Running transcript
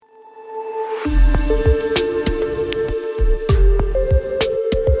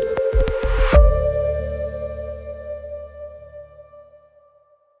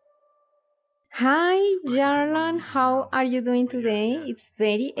how are you doing today? It's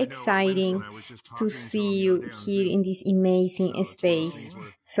very exciting to see you here in this amazing space.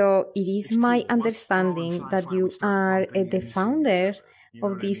 So, it is my understanding that you are the founder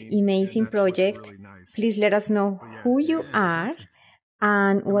of this amazing project. Please let us know who you are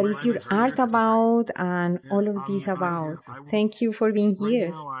and what is your art about and all of this about. Thank you for being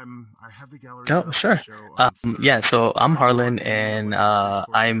here. Oh, sure. Yeah, so I'm Harlan and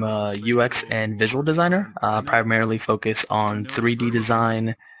I'm a UX and visual designer, primarily focused on 3D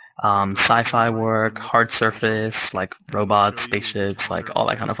design, sci-fi work, hard surface, like robots, spaceships, like all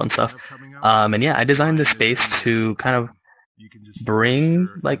that kind of fun stuff. And yeah, I designed this space to kind of bring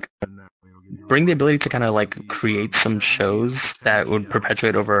like bring the ability to kind of like create some shows that would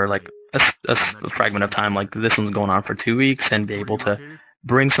perpetuate over like a fragment of time. Like this one's going on for 2 weeks, and be able to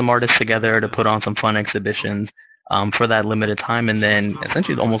bring some artists together to put on some fun exhibitions for that limited time, and then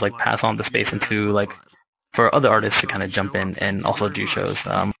essentially almost like pass on the space into like for other artists to kind of jump in and also do shows.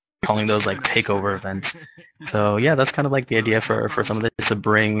 Calling those like takeover events. So yeah, that's kind of like the idea for some of this to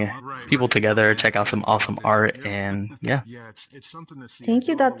bring people together, check out some awesome art, and yeah. Thank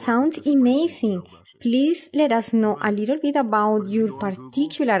you. That sounds amazing. Please let us know a little bit about your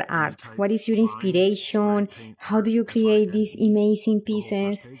particular art. What is your inspiration? How do you create these amazing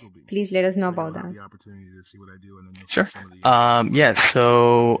pieces? Please let us know about that. Sure. Yeah,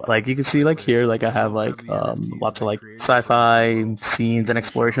 so like you can see like here, like I have like lots of like sci-fi scenes and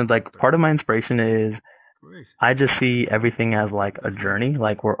explorations. Like part of my inspiration is I just see everything as like a journey.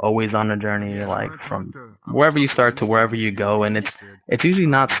 Like we're always on a journey, like from wherever you start to wherever you go. And it's usually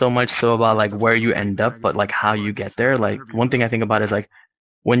not so much so about like where you end up, but like how you get there. Like one thing I think about is like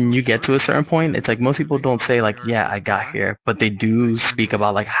when you get to a certain point, it's like most people don't say like, yeah, I got here, but they do speak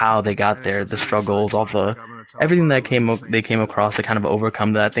about like how they got there, the struggles, all the everything that they came across to kind of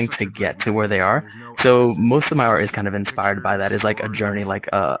overcome that thing to get to where they are. So most of my art is kind of inspired by that. Is like a journey, like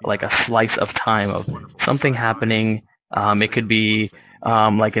a slice of time of something happening. It could be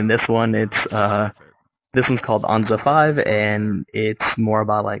like in this one, it's this one's called Anza 5, and it's more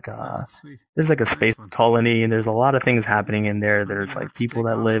about like there's like a space colony, and there's a lot of things happening in there. There's like people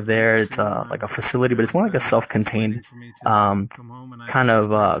that live there. It's like a facility, but it's more like a self-contained um, kind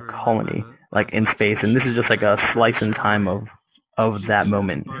of colony, like in space. And this is just like a slice in time of that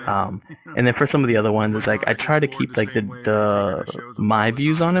moment. And then for some of the other ones, it's like I try to keep like the my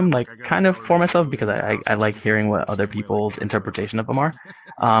views on them, like kind of for myself because I like hearing what other people's interpretation of them are.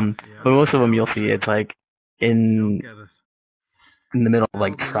 But most of them you'll see it's like in in the middle of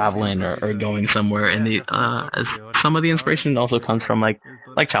like traveling or going somewhere, and the as some of the inspiration also comes from like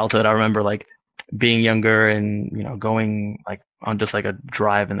childhood. I remember like being younger and going like on just like a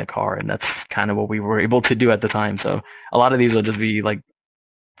drive in the car, and that's kind of what we were able to do at the time. So a lot of these will just be like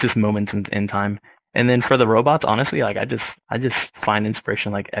just moments in time. And then for the robots, honestly, like I just find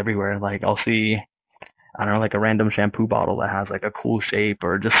inspiration like everywhere. Like I'll see, I don't know, like a random shampoo bottle that has like a cool shape,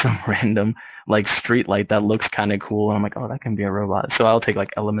 or just some random like street light that looks kind of cool, and I'm like, oh, that can be a robot. So I'll take like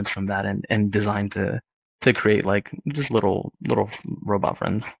elements from that and design to create like just little robot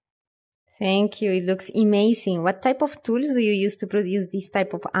friends. Thank you. It looks amazing. What type of tools do you use to produce this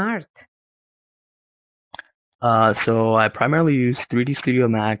type of art? So I primarily use 3D Studio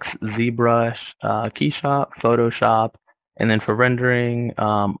Max, ZBrush, Keyshop, Photoshop, and then for rendering,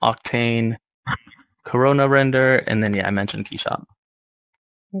 Octane, Corona Render, and then yeah, I mentioned Keyshop.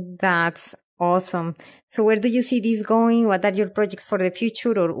 That's awesome. So, where do you see this going? What are your projects for the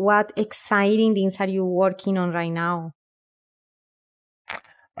future, or what exciting things are you working on right now?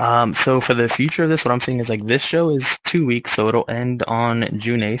 So for the future of this, what I'm seeing is like this show is 2 weeks, so it'll end on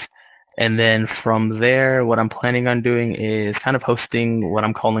June 8th. And then from there, what I'm planning on doing is kind of hosting what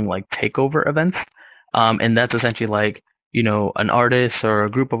I'm calling like takeover events. And that's essentially like, an artist or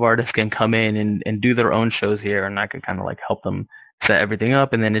a group of artists can come in and do their own shows here, and I can kind of like help them set everything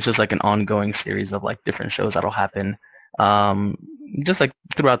up. And then it's just like an ongoing series of like different shows that'll happen, um, just like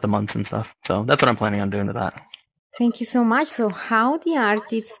throughout the months and stuff. So that's what I'm planning on doing with that. Thank you so much. So, how the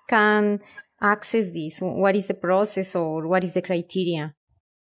artists can access this? What is the process, or what is the criteria?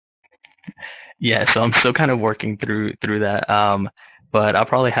 Yeah, so I'm still kind of working through that. But I'll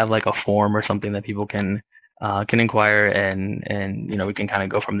probably have like a form or something that people can inquire, and we can kind of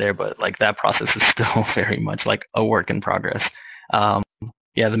go from there. But like that process is still very much like a work in progress. Um,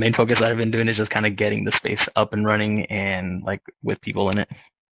 yeah, the main focus that I've been doing is just kind of getting the space up and running and like with people in it.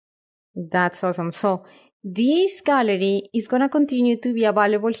 That's awesome. So, this gallery is going to continue to be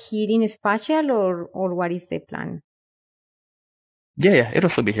available here in Spatial, or what is the plan? Yeah, yeah, it'll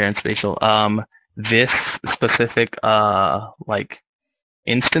still be here in Spatial. This specific like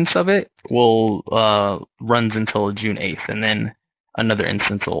instance of it will runs until June 8th, and then another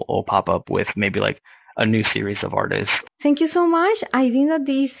instance will pop up with maybe like a new series of artists. Thank you so much. I think that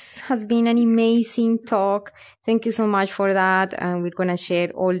this has been an amazing talk. Thank you so much for that. And we're going to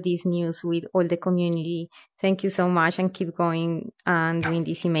share all this news with all the community. Thank you so much, and keep going and doing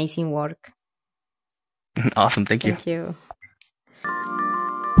this amazing work. Awesome. Thank you. Thank you.